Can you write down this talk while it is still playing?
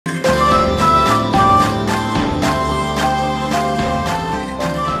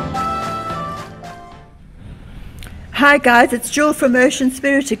Hi guys, it's Jill from Ocean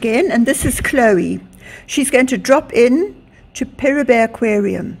Spirit again, and this is Chloe. She's going to drop in to Peribay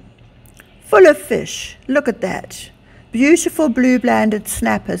Aquarium. Full of fish. Look at that. Beautiful blue-banded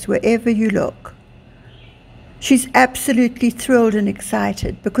snappers wherever you look. She's absolutely thrilled and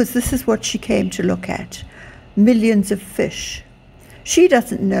excited because this is what she came to look at. Millions of fish. She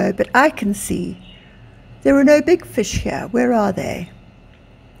doesn't know, but I can see. There are no big fish here. Where are they?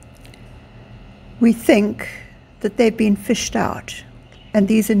 We think that they've been fished out, and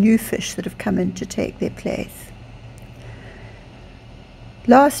these are new fish that have come in to take their place.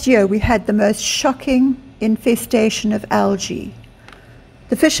 Last year we had the most shocking infestation of algae.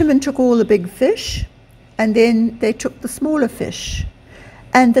 The fishermen took all the big fish, and then they took the smaller fish,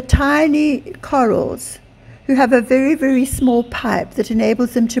 and the tiny corals, who have a very, very small pipe that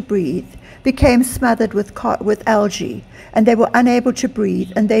enables them to breathe, became smothered with algae, and they were unable to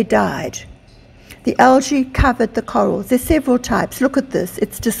breathe, and they died. The algae covered the corals. There's several types. Look at this.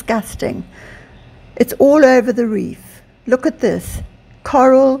 It's disgusting. It's all over the reef. Look at this.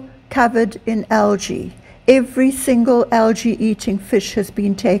 Coral covered in algae. Every single algae-eating fish has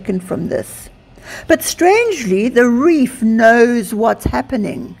been taken from this. But strangely, the reef knows what's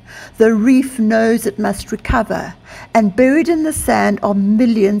happening. The reef knows it must recover. And buried in the sand are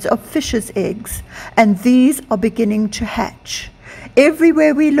millions of fish's eggs. And these are beginning to hatch.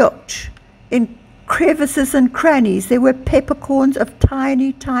 Everywhere we looked, in crevices and crannies, there were peppercorns of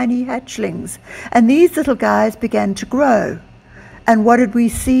tiny, tiny hatchlings. And these little guys began to grow. And what did we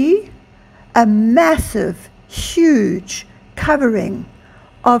see? A massive, huge covering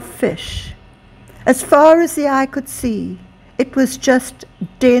of fish. As far as the eye could see, it was just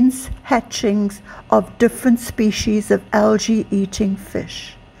dense hatchings of different species of algae-eating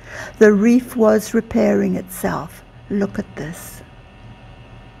fish. The reef was repairing itself. Look at this.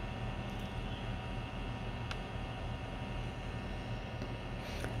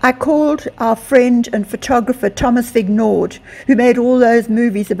 I called our friend and photographer Thomas Vignord, who made all those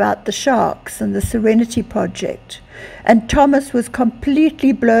movies about the sharks and the Serenity Project. And Thomas was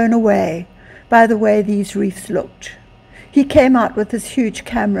completely blown away by the way these reefs looked. He came out with his huge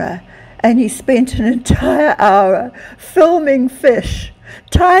camera and he spent an entire hour filming fish,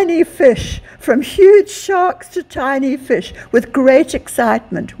 tiny fish, from huge sharks to tiny fish, with great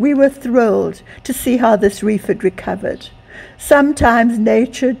excitement. We were thrilled to see how this reef had recovered. Sometimes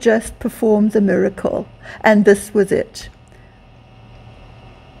nature just performs a miracle, and this was it.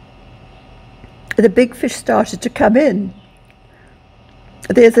 The big fish started to come in.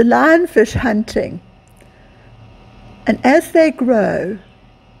 There's a lionfish hunting, and as they grow,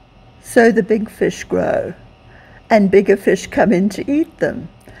 so the big fish grow, and bigger fish come in to eat them,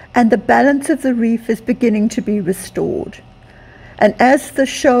 and the balance of the reef is beginning to be restored. And as the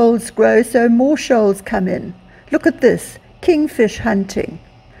shoals grow, so more shoals come in. Look at this. Kingfish hunting.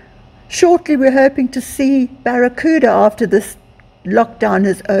 Shortly we're hoping to see barracuda after this lockdown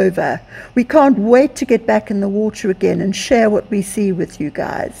is over. We can't wait to get back in the water again and share what we see with you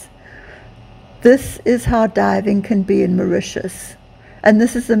guys. This is how diving can be in Mauritius. And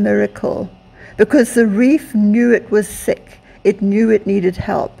this is a miracle, because the reef knew it was sick. It knew it needed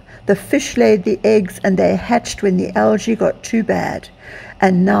help. The fish laid the eggs and they hatched when the algae got too bad.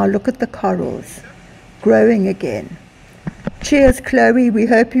 And now look at the corals growing again. Cheers, Chloe. We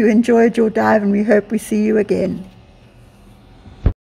hope you enjoyed your dive and we hope we see you again.